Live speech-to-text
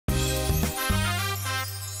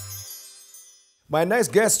My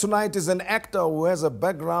next guest tonight is an actor who has a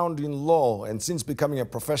background in law, and since becoming a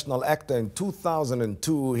professional actor in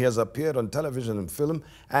 2002, he has appeared on television and film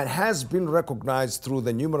and has been recognized through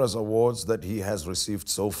the numerous awards that he has received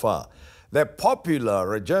so far. The popular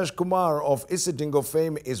Rajesh Kumar of Isidingo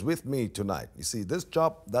fame is with me tonight. You see, this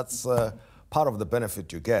job, that's part of the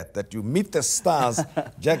benefit you get, that you meet the stars.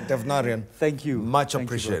 Jack Deverain. Thank you. Much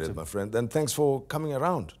appreciated, my friend. And thanks for coming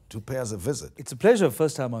around to pay us a visit. It's a pleasure.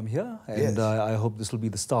 First time I'm here. And Yes. I hope this will be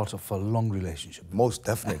the start of a long relationship. Most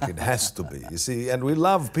definitely, it has to be. You see, and we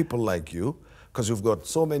love people like you because you've got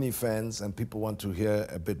so many fans and people want to hear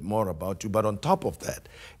a bit more about you. But on top of that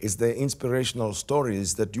is the inspirational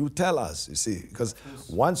stories that you tell us, you see, because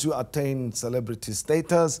once you attain celebrity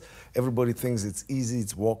status, everybody thinks it's easy,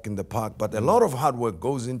 it's walk in the park, but a lot of hard work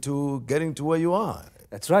goes into getting to where you are.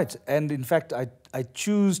 That's right. And in fact, I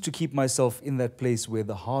choose to keep myself in that place where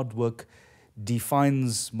the hard work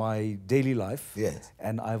defines my daily life. Yes.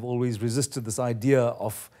 And I've always resisted this idea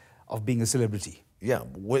of being a celebrity. Yeah,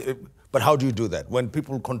 but how do you do that? When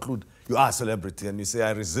people conclude you are a celebrity and you say,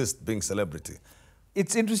 I resist being celebrity.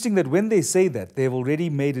 It's interesting that when they say that, they've already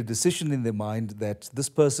made a decision in their mind that this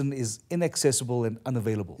person is inaccessible and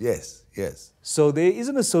unavailable. Yes, yes. So there is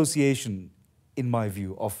an association, in my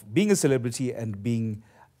view, of being a celebrity and being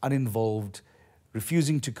uninvolved,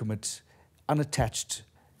 refusing to commit, unattached,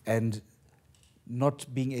 and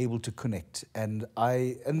not being able to connect. And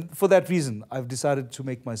for that reason, I've decided to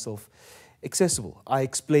make myself accessible. I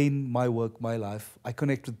explain my work, my life. I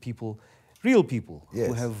connect with people, real people Yes.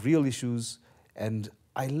 who have real issues. And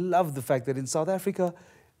I love the fact that in South Africa,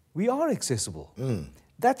 we are accessible.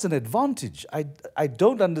 That's an advantage. I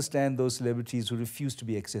don't understand those celebrities who refuse to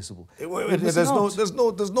be accessible.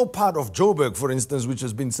 There's no part of Joburg, for instance, which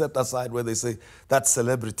has been set aside where they say that's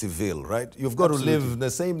Celebrityville, right? You've got Absolutely. to live in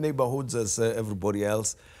the same neighborhoods as everybody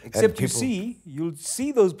else. Except you'll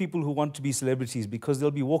see those people who want to be celebrities because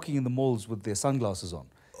they'll be walking in the malls with their sunglasses on.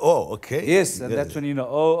 Oh, okay. Yes, and that's when you know,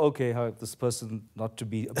 oh, okay, how this person not to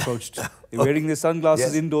be approached. They're wearing their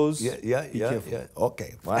sunglasses indoors. Be careful.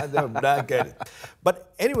 Okay, well, I get it.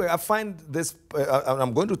 But anyway, I find this,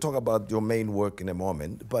 I'm going to talk about your main work in a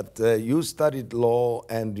moment, but you studied law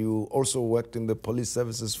and you also worked in the police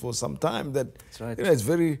services for some time. That's right. You know, it's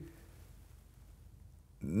very,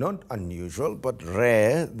 not unusual, but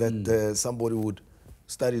rare that somebody would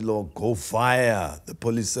study law, go via the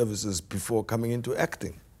police services before coming into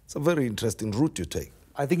acting. It's a very interesting route you take.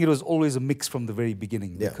 I think it was always a mix from the very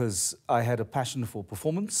beginning Yeah. because I had a passion for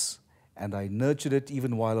performance and I nurtured it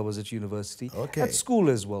even while I was at university, Okay. at school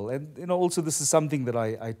as well. And you know, also this is something that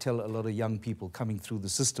I tell a lot of young people coming through the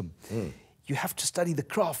system. You have to study the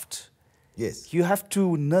craft. Yes. You have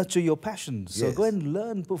to nurture your passion. So Yes. go and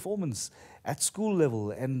learn performance at school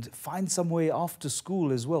level and find some way after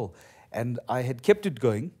school as well. And I had kept it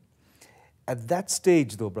going. At that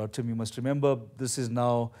stage, though, Brother Tim, you must remember, this is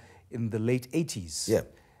now in the late 80s. Yeah.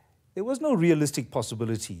 There was no realistic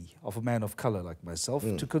possibility of a man of color like myself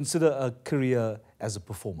to consider a career as a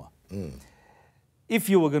performer. If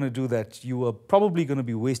you were going to do that, you were probably going to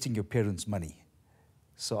be wasting your parents' money.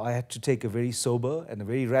 So I had to take a very sober and a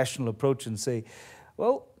very rational approach and say,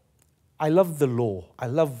 well, I love the law, I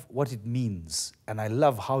love what it means, and I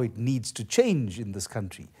love how it needs to change in this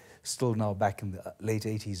country, still now back in the late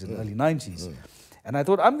 80s and early 90s. And I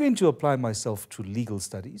thought, I'm going to apply myself to legal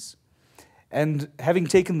studies. And having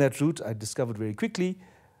taken that route, I discovered very quickly,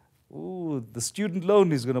 oh, the student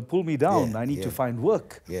loan is going to pull me down. Yeah, I need yeah. to find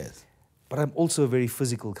work. Yes. But I'm also a very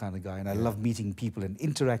physical kind of guy, and I love meeting people and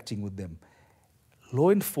interacting with them.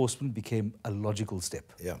 Law enforcement became a logical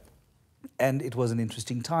step. Yeah. And it was an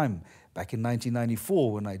interesting time back in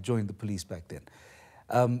 1994 when I joined the police back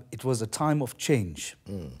then. It was a time of change.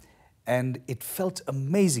 And it felt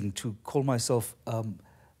amazing to call myself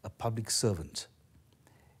a public servant.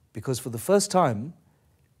 Because for the first time,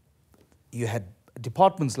 you had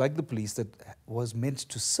departments like the police that was meant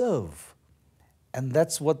to serve. And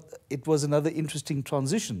that's what, it was another interesting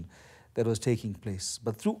transition that was taking place.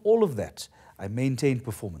 But through all of that, I maintained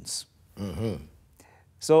performance.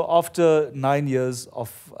 So after 9 years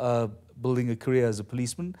of building a career as a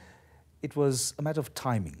policeman, it was a matter of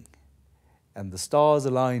timing. And the stars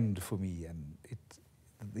aligned for me, and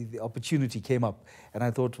the opportunity came up. And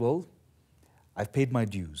I thought, well, I've paid my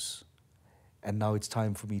dues, and now it's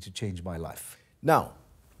time for me to change my life. Now,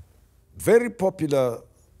 very popular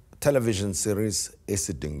television series,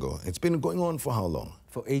 Isidingo. It's been going on for how long?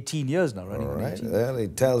 For 18 years now, running All on right. 18. Well,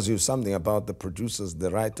 it tells you something about the producers,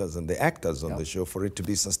 the writers, and the actors on the show for it to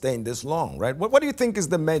be sustained this long, right? What do you think is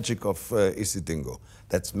the magic of Isidingo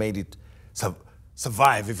that's made it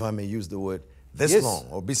survive, if I may use the word, this long,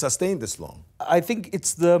 or be sustained this long? I think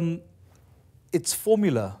it's its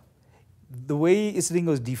formula. The way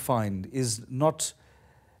Isidingo is defined is not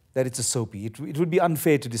that it's a soapy. It would be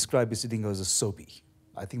unfair to describe Isidingo as a soapy.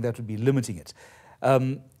 I think that would be limiting it.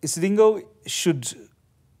 Isidingo should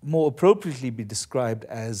more appropriately be described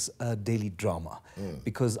as a daily drama,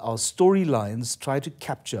 because our storylines try to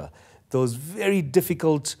capture those very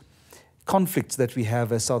difficult conflicts that we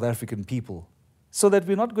have as South African people, so that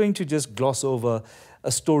we're not going to just gloss over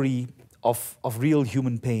a story of real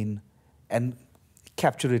human pain and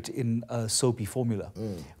capture it in a soapy formula.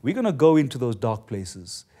 We're going to go into those dark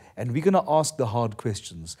places, and we're going to ask the hard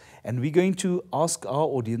questions, and we're going to ask our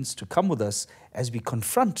audience to come with us as we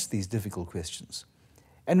confront these difficult questions.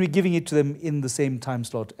 And we're giving it to them in the same time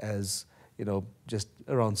slot as, you know, just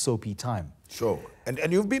around soapy time. Sure.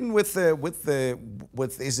 And you've been with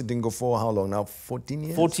Isidingo for how long now? 14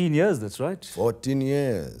 years? 14 years, that's right. 14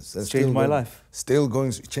 years. It's changed my life. Still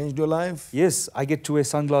going, changed your life? Yes, I get to wear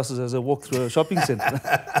sunglasses as I walk through a shopping center.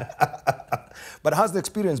 But how's the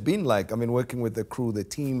experience been like? I mean, working with the crew, the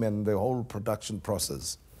team, and the whole production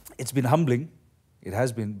process? It's been humbling. It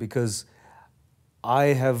has been, because I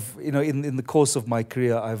have, you know, in the course of my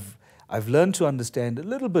career, I've learned to understand a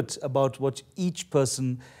little bit about what each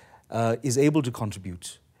person is able to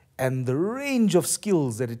contribute, and the range of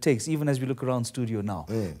skills that it takes. Even as we look around studio now,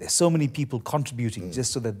 there's so many people contributing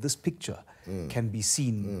just so that this picture can be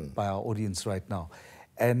seen by our audience right now.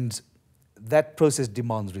 And that process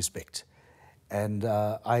demands respect. And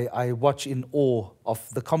I watch in awe of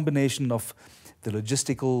the combination of the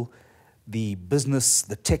logistical, the business,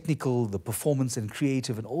 the technical, the performance and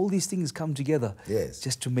creative, and all these things come together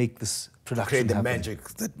just to make this production create the happen. magic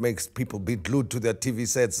that makes people be glued to their TV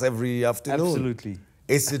sets every afternoon. Absolutely.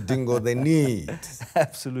 Isidingo they need.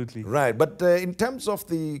 Absolutely. Right, but in terms of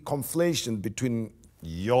the conflation between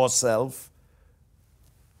yourself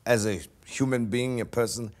as a human being, a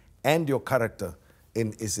person, and your character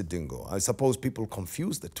in Isidingo, I suppose people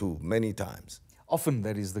confuse the two many times. Often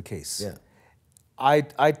that is the case. Yeah.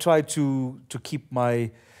 I try to keep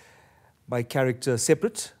my character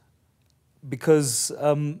separate, because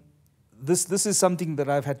this is something that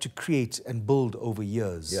I've had to create and build over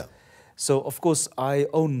years. Yeah. So of course I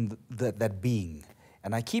own that being,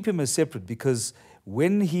 and I keep him as separate, because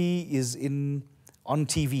when he is on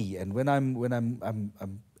TV and when I'm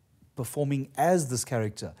performing as this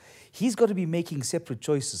character, he's got to be making separate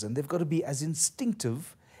choices, and they've got to be as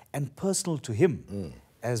instinctive and personal to him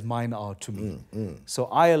as mine are to me. So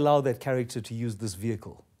I allow that character to use this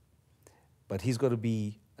vehicle, but he's got to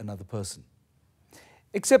be another person.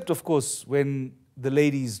 Except, of course, when the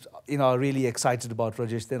ladies, you know, are really excited about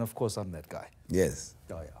Rajesh, then of course I'm that guy. Yes.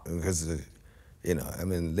 Oh, yeah. Because, you know, I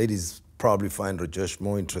mean, ladies probably find Rajesh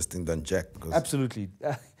more interesting than Jack. Because absolutely.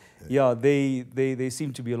 Yeah, they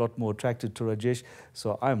seem to be a lot more attracted to Rajesh,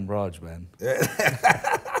 so I'm Raj, man.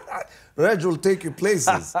 Raj will take you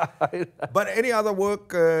places. But any other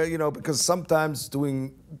work, you know, because sometimes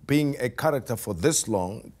being a character for this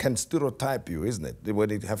long can stereotype you, isn't it? When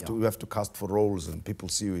you have to cast for roles and people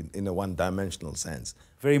see you in a one-dimensional sense.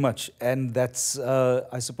 Very much, and that's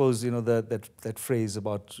I suppose, you know, that phrase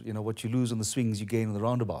about, you know, what you lose on the swings you gain on the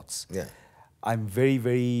roundabouts. Yeah. I'm very,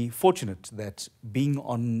 very fortunate that being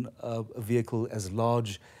on a vehicle as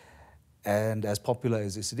large and as popular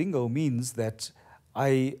as Isidingo means that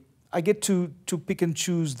I get to pick and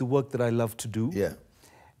choose the work that I love to do. Yeah.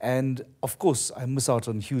 And of course, I miss out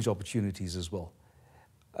on huge opportunities as well.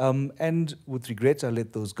 And with regret, I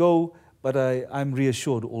let those go, but I'm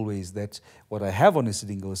reassured always that what I have on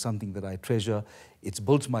Isidingo is something that I treasure. It's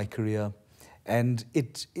built my career. And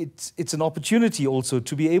it's an opportunity also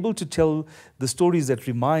to be able to tell the stories that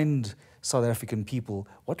remind South African people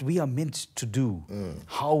what we are meant to do,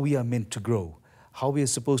 how we are meant to grow, how we are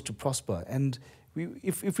supposed to prosper. And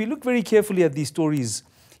if we look very carefully at these stories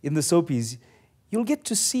in the soapies, you'll get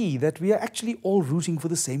to see that we are actually all rooting for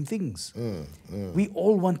the same things. We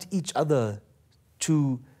all want each other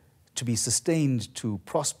to be sustained, to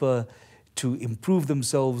prosper, to improve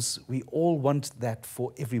themselves. We all want that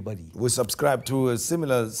for everybody. We subscribe to a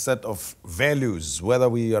similar set of values, whether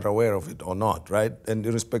we are aware of it or not, right? And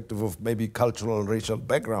irrespective of maybe cultural and racial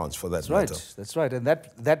backgrounds for that matter. That's right. And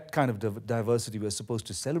that kind of diversity we're supposed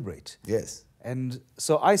to celebrate. Yes. And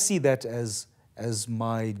so I see that as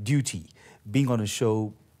my duty, being on a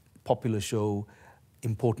show, popular show,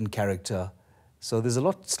 important character. So there's a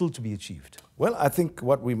lot still to be achieved. Well, I think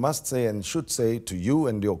what we must say and should say to you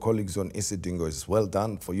and your colleagues on Isidingo is well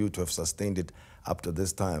done for you to have sustained it up to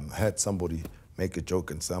this time. I had somebody make a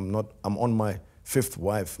joke and say, I'm on my 5th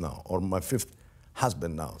wife now, or my 5th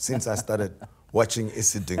husband now, since I started watching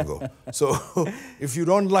Isidingo. So if you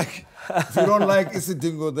don't like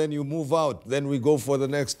Isidingo, then you move out. Then we go for the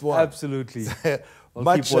next one. Absolutely. Keep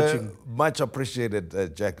watching. Much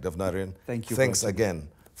appreciated, Jack Deverain. Thank you. Thanks again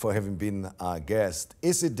for having been our guest.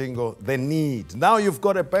 Isidingo, The Need. Now you've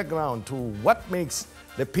got a background to what makes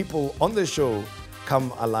the people on the show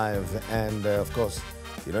come alive. And of course,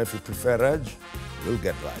 you know, if you prefer Raj, you'll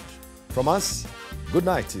get Raj. From us, good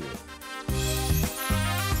night to you.